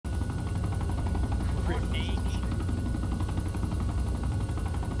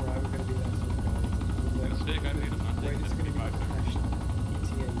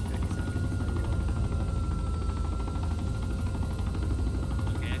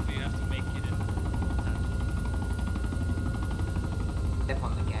Step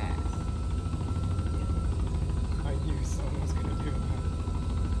on the gas. I knew someone was gonna do that.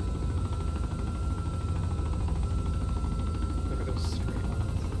 Look at those straight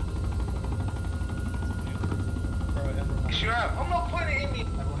lines. Alright, everyone. Sure, I'm not putting it in me.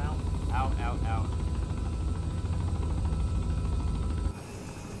 Everyone out. Out, out, out.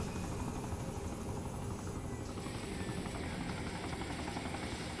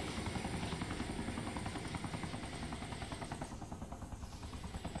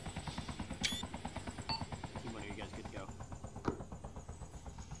 Team 1, are you guys good to go?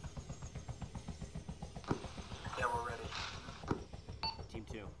 Yeah, we're ready. Team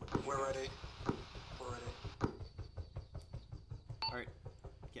 2. We're ready. We're ready. Alright,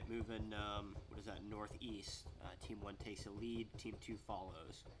 get moving, what is that, northeast. Team 1 takes the lead, Team 2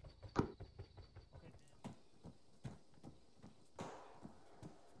 follows.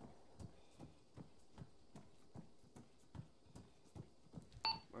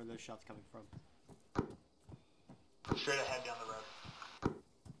 Where are those shots coming from? Straight ahead down the road.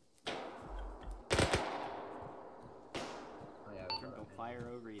 Oh yeah, Don't fire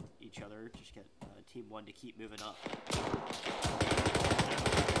over each other, just get Team 1 to keep moving up.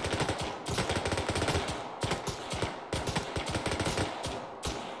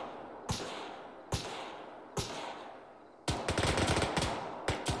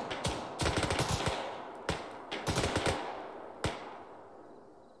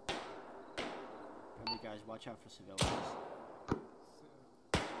 Remember guys, watch out for civilians.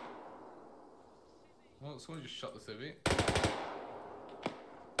 Well, someone just shot the civvy.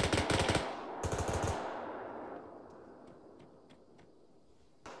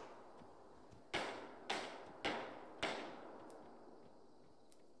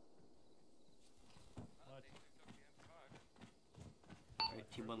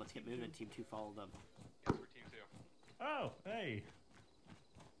 Alright, Team 1, let's get moving, Team 2 follow them. Yes, we're team 2. Oh, hey.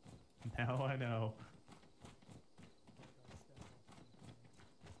 Now I know.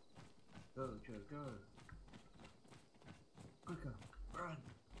 Go, Joe, go. Quicker, run.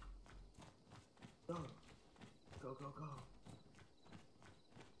 Go. Go, go, go.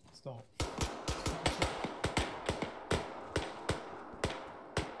 Stop.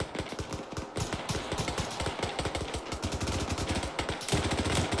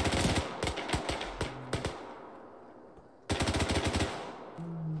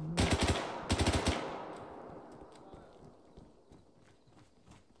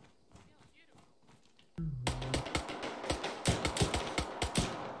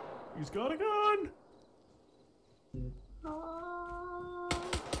 He's got a gun!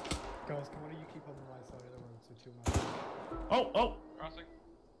 Guys, can one of you keep on the right side of the road so 2 miles? Oh, oh! Crossing.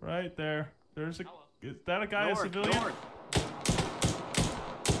 Right there. There's a... Hello. Is that a guy, North, a civilian? north.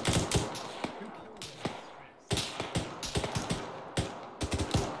 Who killed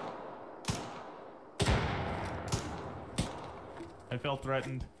I felt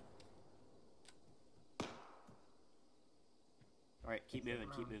threatened. Alright, keep moving,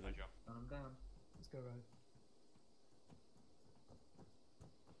 keep moving. Good job. Run him down. Let's go, guys.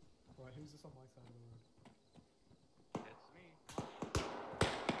 Right, who's this on my side of the road? It's me.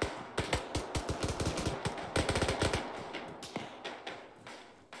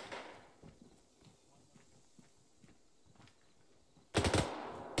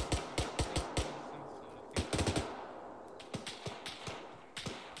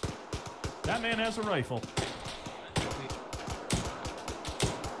 That man has a rifle.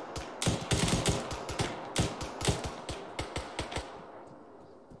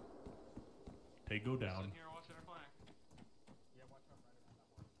 They go down. Sitting here watching our flank. Yeah, watch out right around that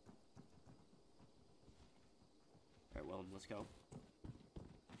one. Alright, Willem, let's go.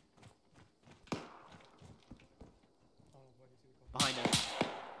 Oh, where do you see the cop? Behind us.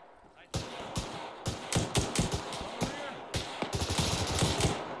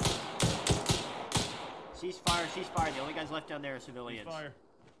 Ceasefire, ceasefire. The only guys left down there are civilians. Fire.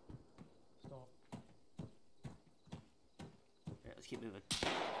 Stop. Alright, let's keep moving.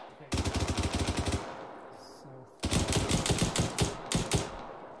 Okay.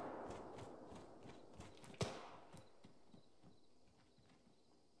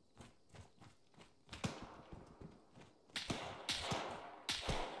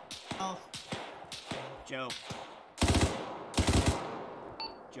 South. Joe.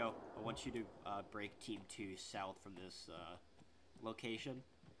 Joe, I want you to break Team 2 south from this location.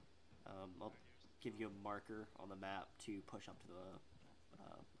 I'll give you a marker on the map to push up to the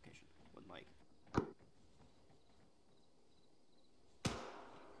location with Mike.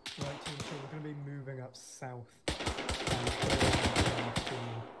 Right, Team 2, we're going to be moving up south.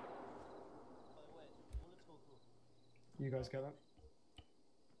 You guys get that?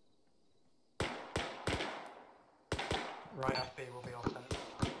 Right FB will be offset.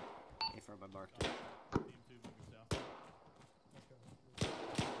 Affirm, I marked it. Team 2 moving south. Let's go.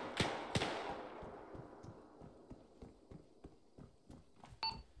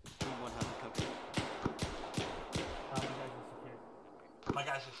 Team 1 has a cookie. You guys are secure. My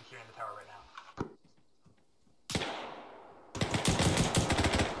guys are securing the tower right now.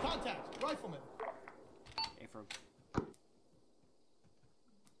 Contact! Rifleman! Affirm.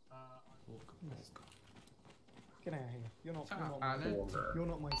 Get out of here. You're not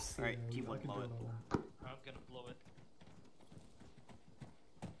my CEO. Alright, team I one, can blow do it. what I want. I'm gonna blow it.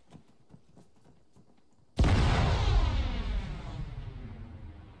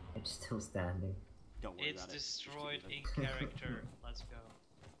 It's still standing. Don't worry It's about destroyed it. in character. Let's go.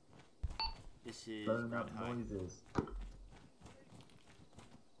 This is Blown ground up high. noises.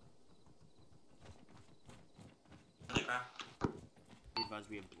 Be advised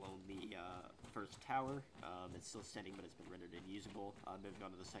we have blown the first tower. It's still standing, but it's been rendered unusable. Moving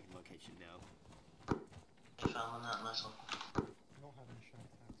on to the second location now. Found that missile. Not having shack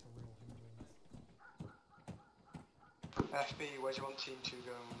attacks are real hindrance. FB, where do you want Team 2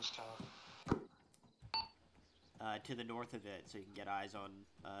 going on this tower? To the north of it, so you can get eyes on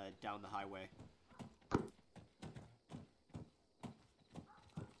down the highway.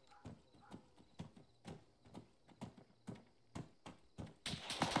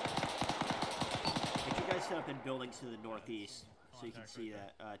 If you guys set up in buildings to the northeast, so you can see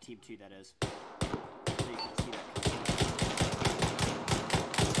that Team 2 that is. So you can see that.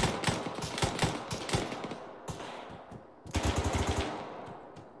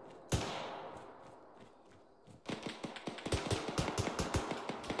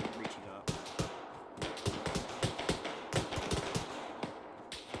 Reaching up.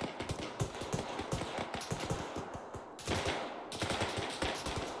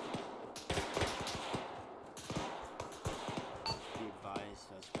 Be advised,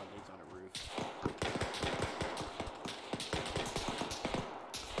 squad leads on a roof.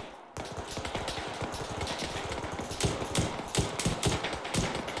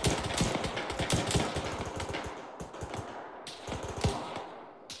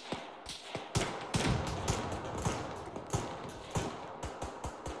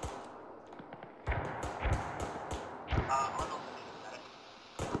 Arnold, medic.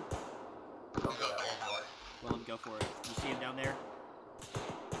 Well, go for it. You see him down there?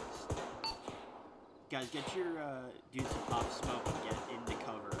 Guys, get your dudes to pop smoke and get into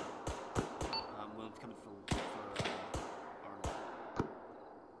cover. William's coming for Arnold.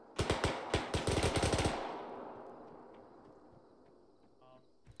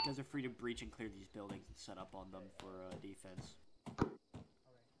 You guys are free to breach and clear these buildings and set up on them for defense.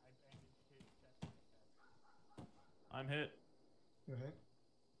 I'm hit. You hit?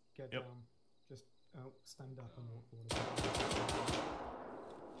 Get Yep. down. Just stand up and walk forward.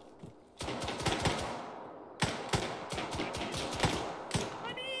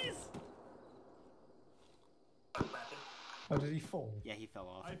 Oh, did he fall? Yeah, he fell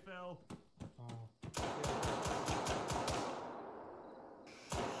off. I fell. Oh.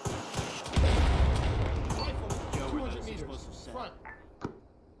 Joe, where 200 those meters. explosives set? Front.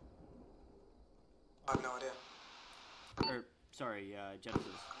 I have no idea. Or, sorry, Genesis.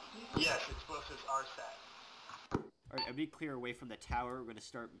 Yes, explosives are set. Alright, I'm gonna clear away from the tower. We're gonna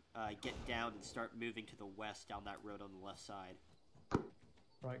start, get down and start moving to the west down that road on the left side.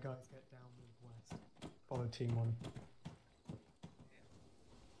 Right, guys, get down, move west. Follow team 1.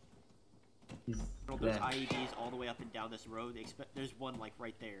 He's Those there. IEDs all the way up and down this road. There's one like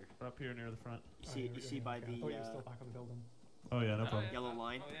right there. We're up here near the front. You see by I the thought you were still back on the building. Oh yeah, no problem. yellow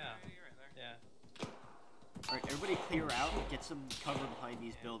line. Oh yeah. You're right there. Yeah. Alright, everybody clear out. Get some cover behind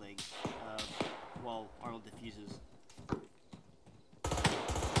these buildings while Arnold diffuses.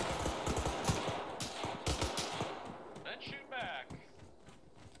 Then shoot back.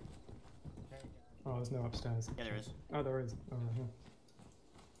 Oh, there's no upstairs. Yeah, there is. Oh, there is. Oh, right here.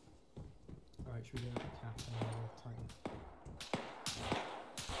 Alright, should we go cap and Titan?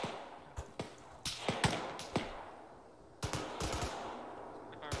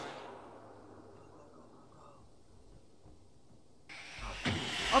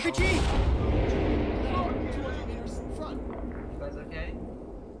 RPG! 200 meters front! You guys okay?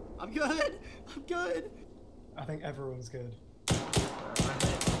 I'm good! I'm good! I think everyone's good.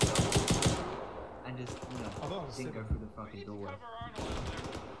 And just, Although I'm didn't go sick. through the fucking doorway. Cover Arnold in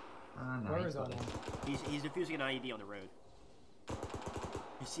there. Ah, no, Where he's is got Arnold? it. He's defusing an IED on the road.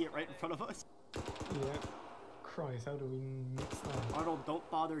 You see it right in front of us? Yeah. Christ, how do we mix that? Arnold, don't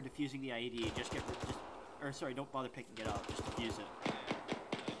bother defusing the IED. Don't bother picking it up. Just defuse it.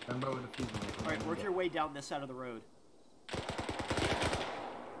 Don't bother with the fuse. Alright, work your way down this side of the road.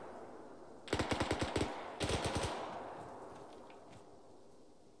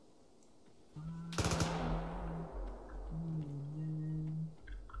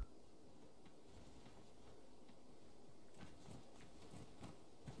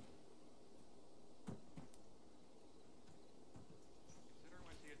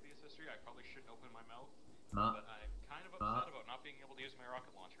 shouldn't open my mouth, Mark. but I'm kind of upset about not being able to use my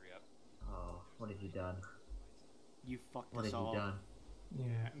rocket launcher yet. Oh, what have you done? You fucked What us have you all. done?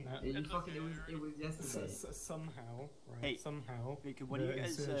 Yeah, no. It's It was yesterday. Somehow, right? Hey, somehow. Vic, when do you the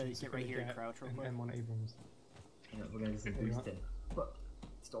guys insurgents get are right gonna here and get crouch real an quick? M1 Abrams. You know, we're gonna do some There you are. boosting. But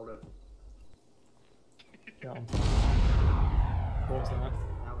stole it. Get on. What was that?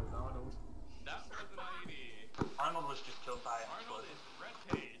 That was Arnold. That was an IED. Arnold was just killed by an Arnold explosive. is red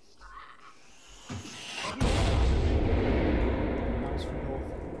paste. That was from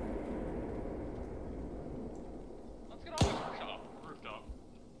North. Let's get on this rooftop.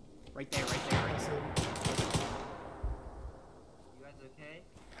 Right there, right there, right That's there. it. You guys okay?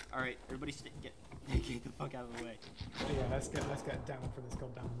 Alright, everybody get the fuck out of the way. Yeah, let's get down for this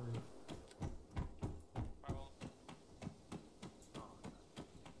goddamn roof. Firewall.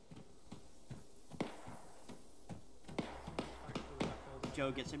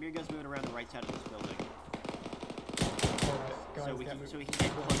 Joe, get some of your guys moving around the right side of this building. Alright, guys, So we get can moving.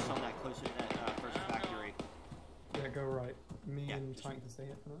 get close on that, closer to that first factory. Yeah, go right. Me Yeah, and just- Tank can stay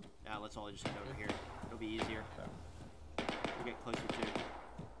here for now. Now let's all just head over here. It'll be easier. So. We'll get closer to.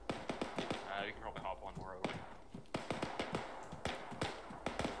 You can probably hop one more over.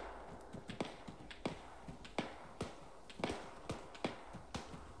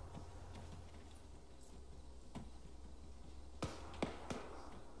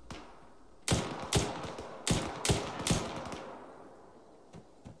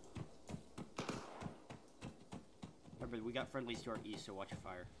 Remember, we got friendlies to our east, so watch your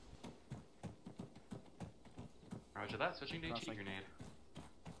fire. Roger that, switching to HE Crossing. grenade.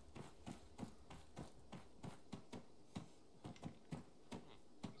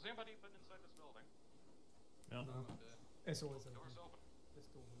 Has anybody been inside this building? No. No. It's always open. Doors open. This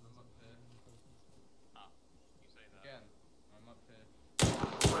door I'm up here. Ah, you say that. Again, I'm up here.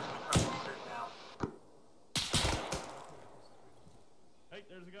 Where's the crystal suit now? Hey,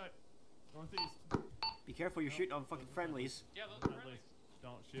 there's a guy. Northeast. Be careful, you're shooting on fucking friendlies. Yeah, those are Friendly. friendlies.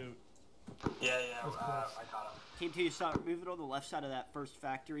 Don't shoot. Yeah, That's close. I got him. Team 2, stop moving on the left side of that first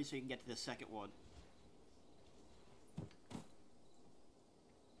factory so you can get to the second one.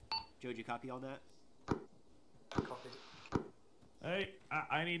 Joe, did you copy on that? Copied. Hey,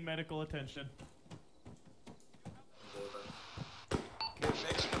 I need medical attention.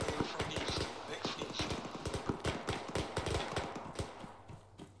 Vic's coming in from east. Vic's east.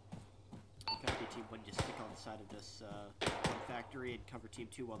 Copy, Team 1, just stick on the side of this one factory and cover Team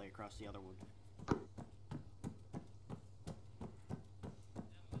 2 while they cross the other one.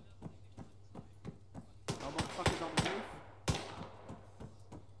 Oh, motherfuckers on the roof?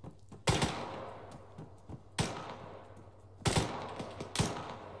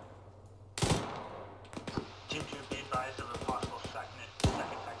 Team 2, be advised of a possible second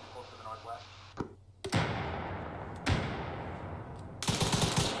technical to the northwest.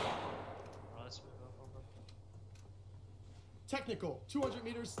 Well, let's move up over. Technical, 200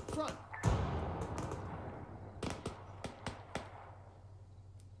 meters front.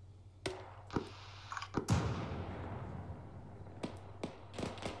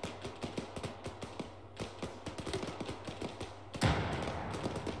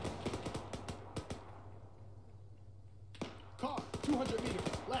 Car, 200 meters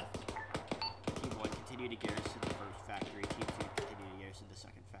left. Team 1, continue to garrison the first factory. Team 2, continue to garrison the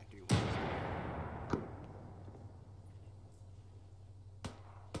second factory. Once it's clear.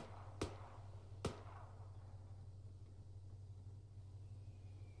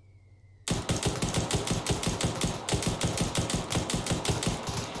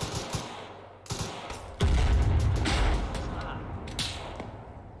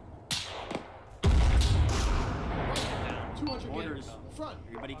 Right, 200 Orders. meters front.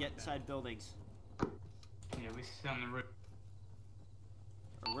 Everybody get inside buildings. Yeah, we sit on the roof.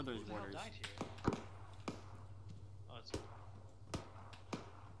 Or were those Who the hell orders? died here? Oh,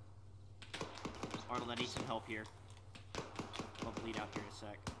 it's Arnold, I need some help here. I'll bleed out here in a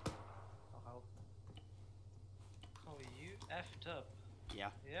sec. I'll help. Oh, you effed up. Yeah.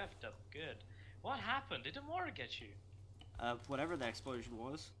 You effed up. Good. What happened? Did the mortar get you? Whatever the explosion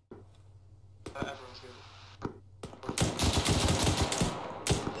was. Everyone's good.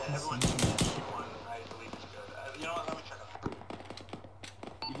 Yeah, everyone's good. One, I believe is good. You know what? Let me check on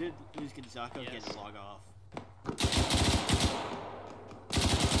that. You did lose Gonzaga Yes. again to log off.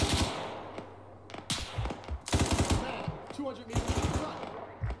 Man, 200 meters front.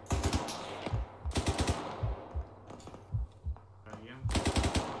 There you go.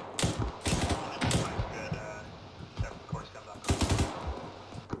 Everyone's good. Of course, comes up.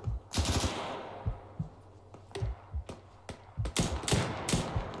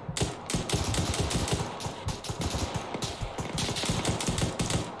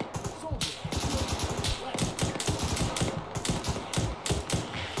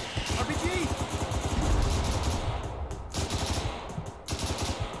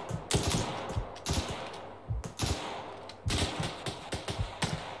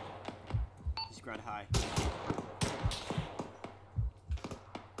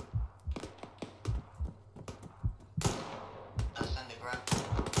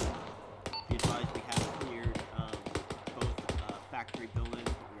 infantry building,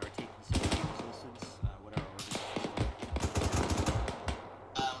 but we are taking some resistance. What are our orders?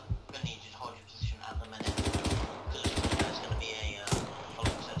 Gonna need you to hold your position at the minute. Because there's gonna be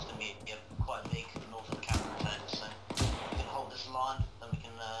there's gonna be quite a big northern counterattack, so we can hold this line, then we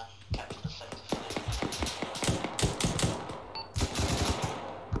can capture the sector fully.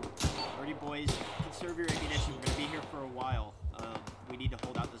 Alrighty, boys, conserve your ammunition. We're gonna be here for a while. We need to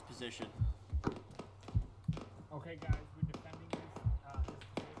hold out this position. Okay, guys, we're defending this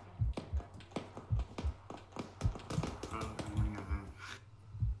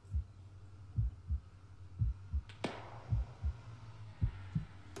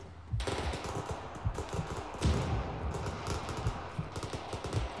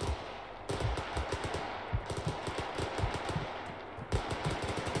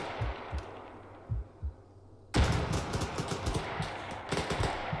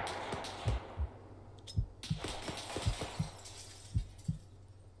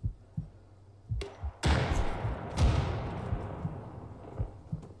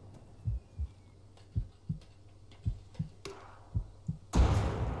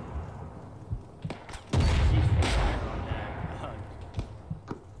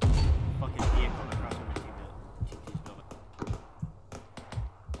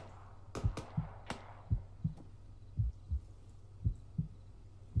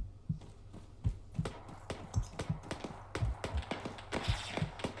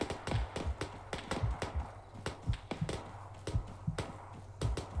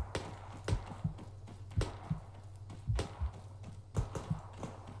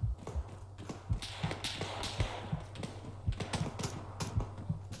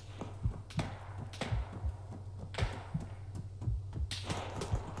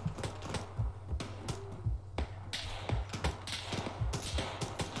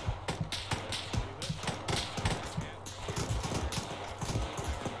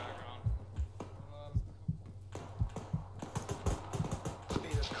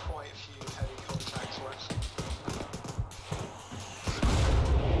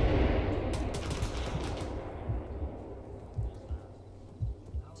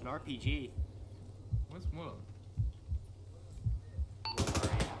It's an RPG. Where's Muller?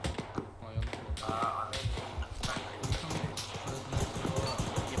 I'm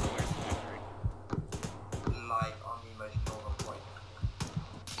in like on the most northern point.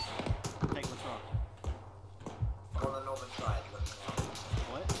 Hey, what's wrong? I'm on the northern side looking out.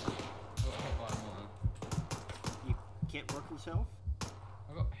 What? I got hit by a mortar. You can't work yourself?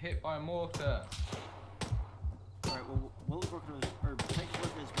 I got hit by a mortar. Alright, well, Will's working with, or Tank's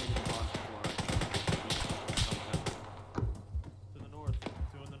working his way to the bottom floor. To the north.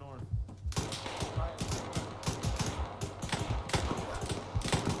 Two in the north.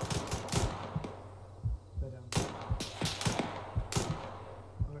 They're down.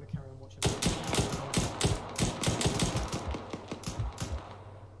 I'm going to carry on watching.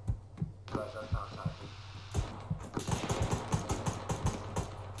 Guys, that's not time.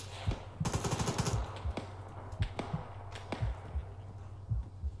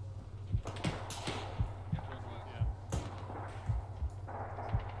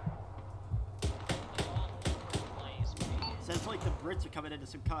 Sounds like the Brits are coming into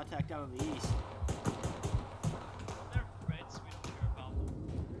some contact down in the east. They're Brits, we don't care about them.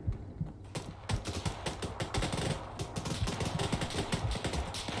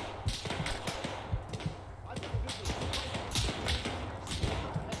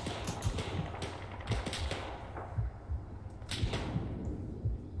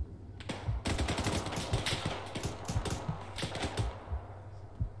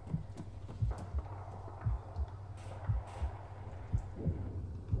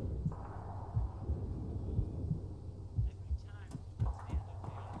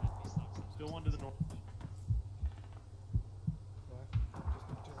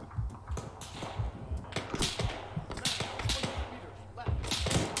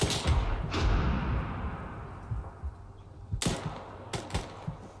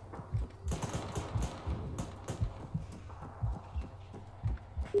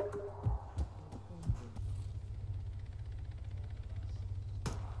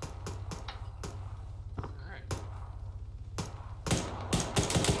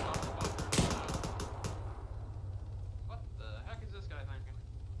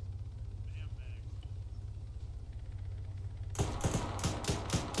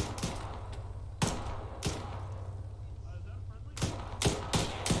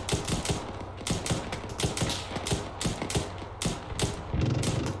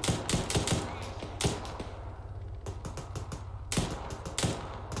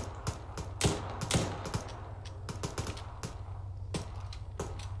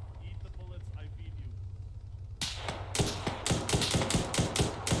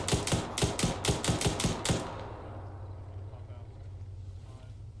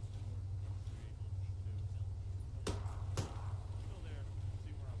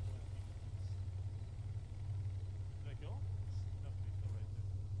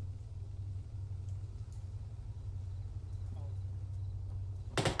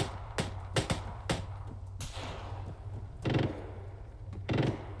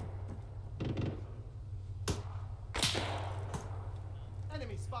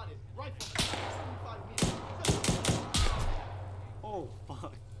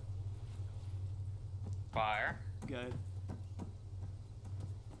 Fire. Good.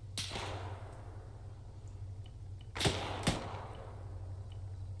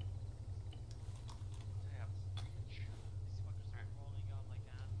 Damn. These fuckers aren't rolling on like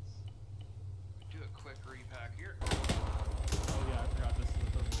ants. Do a quick repack here. Oh yeah, I forgot this is the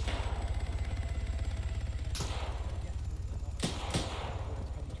third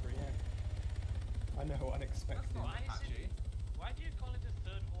Country, yeah. I know, unexpected. Why do you call it a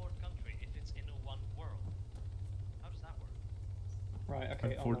third world country if it's in a one world? How does that work? Right,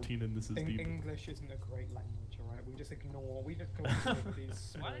 okay. I'm 14 and this is deep. English isn't a great language, alright? We just ignore these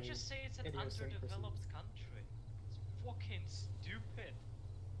small Why don't you say it's an idiosyncrasies. underdeveloped country? It's fucking stupid.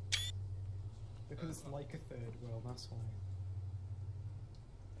 Because it's like a third world, that's why.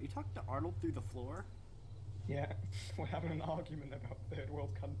 Are you talking to Arnold through the floor? Yeah, we're having an argument about third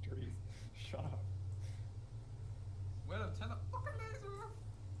world countries. Shut up. Well, turn the fucking laser off.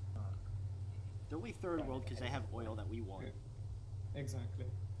 They're only third world because they have oil that we want. Exactly.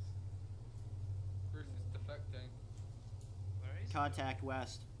 Bruce is defecting. Where is Contact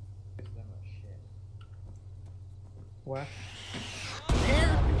west. Where?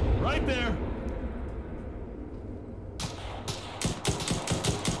 Right there!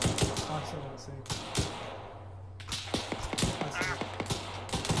 I still don't see. I see.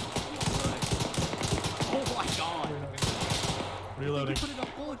 Oh my god! Reloading. You put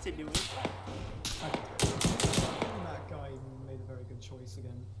enough bullets into it. That guy made a very good choice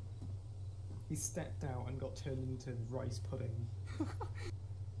again. He stepped out and got turned into rice pudding.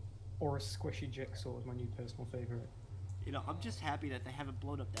 Or a squishy jigsaw is my new personal favourite. You know, I'm just happy that they haven't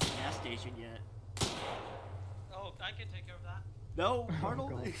blown up that gas station yet. Oh, I can take care of that. No, Oh, Arnold.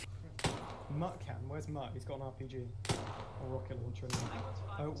 God. Mutt can. Where's Mutt? He's got an RPG. A rocket launcher.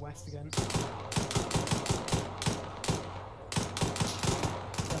 Oh, west again.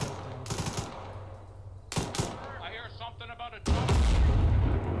 I hear something about a drone.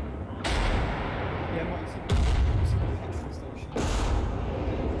 Yeah, Mutt, you see the petrol station.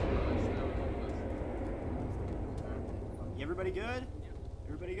 Everybody good?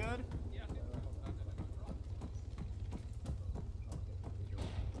 Everybody good? Yeah.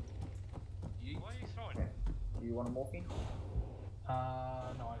 What are you throwing? Okay. Do you want a morphine? No,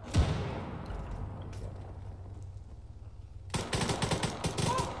 I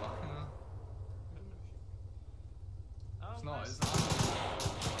Oh, It's not, nice. it's not.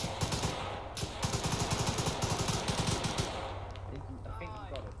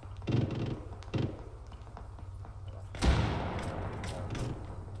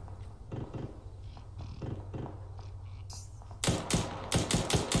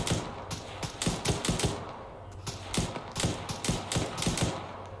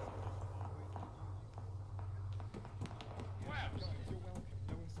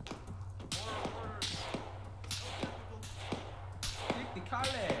 I think you got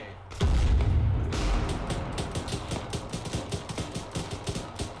it.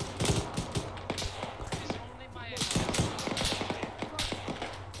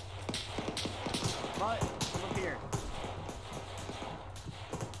 Mutt, come up here.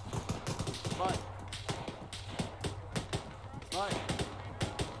 Mutt. Mutt.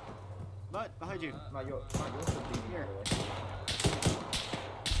 Mutt, behind you. Matt, you're still bleeding, Here. by the way.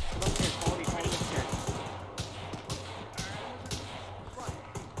 Come up here, quality, right up here. Front.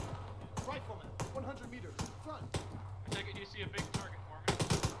 Rifleman, 100 meters. Front. I take it you see a big target for me.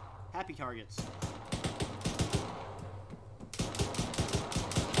 Happy targets.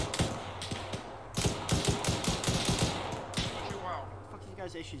 What you want? Fuck you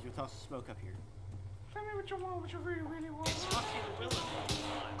guys' issues with us smoke up here. Tell me what you want, what you really, really want. It's fucking Willem.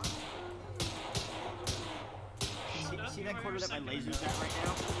 See that corner that my laser's at right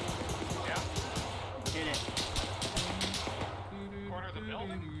now? Yeah. Hit it. Corner of the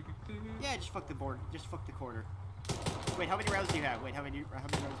building? Yeah, just fuck the board. Just fuck the corner. Wait, how many rounds do you have? Wait, how many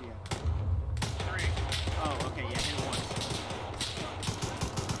rounds do you have? 3. Oh, okay, yeah, hit it once.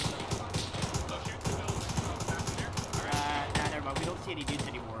 So shoot the building. Back in there. Nah, never mind. We don't see any dudes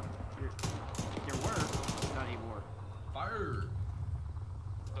anymore. There were, not anymore. Fire!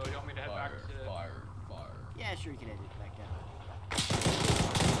 So you want me to head back Fire, to... fire, fire. Yeah, sure, you can edit it back down.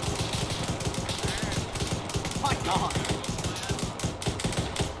 My god!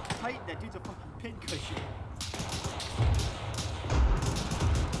 Titan, that dude's a fucking pincushion.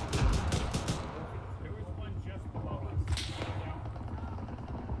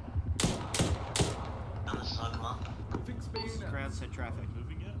 And this is Arma. This is ground set traffic.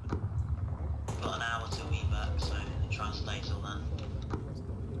 Moving it? Got an hour till we back, so try and stay till then.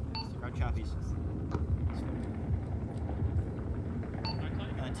 Ground choppies.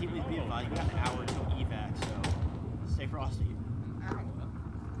 team lead be advised, we got an hour until evac, so stay frosty. Hour?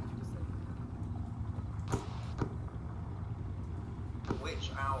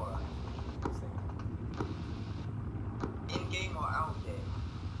 Which hour? In game or out game?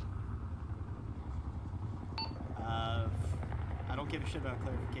 I don't give a shit about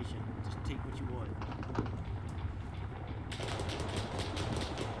clarification. Just take what you want.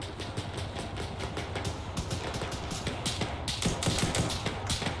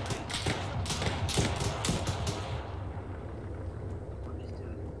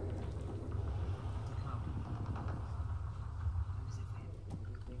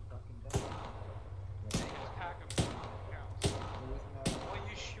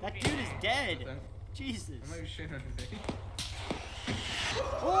 That dude is dead! Jesus. I'm not shooting on his face.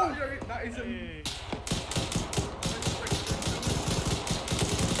 Oh! That is Hey.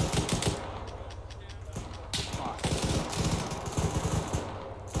 Fuck.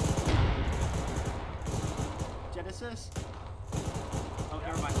 Genesis? Oh,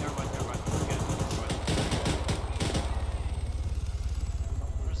 never mind. We're good.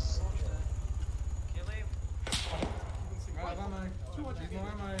 Kill him. I have ammo. Use more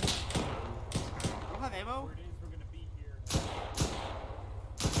ammo. I don't have ammo?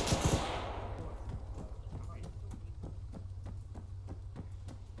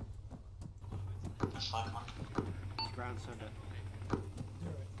 That's fine, come on. It's ground soda.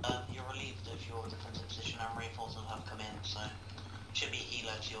 You're relieved of your defensive position and reinforcements have come in, so should be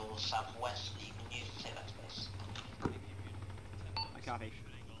healer to your southwest that you can use to take that space. I copy.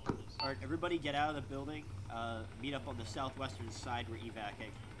 Alright, everybody get out of the building. Meet up on the southwestern side we're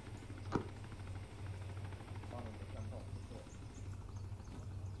evacing.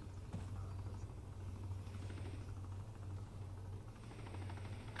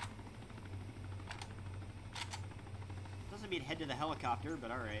 Doesn't mean head to the helicopter,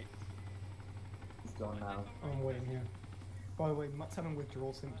 but alright. He's gone now. I'm waiting here. By the way, Matt's having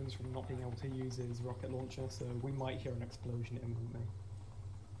withdrawal symptoms from not being able to use his rocket launcher, so we might hear an explosion imminently.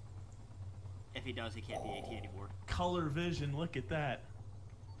 If he does, he can't be AT anymore. Color vision, look at that.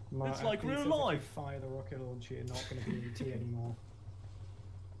 Matt, It's like after he real says if you life. fire the rocket launcher, you're not going to be AT anymore.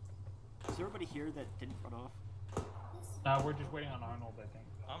 Is there everybody here that didn't run off? We're just waiting on Arnold, I think.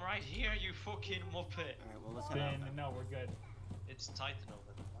 I'm right here, you fucking muppet. Alright, well let's head out Then, then. no, we're good. It's Titan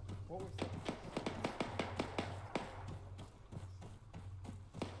over there. What was that?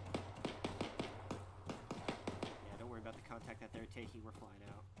 Yeah, don't worry about the contact that they're taking, we're flying out.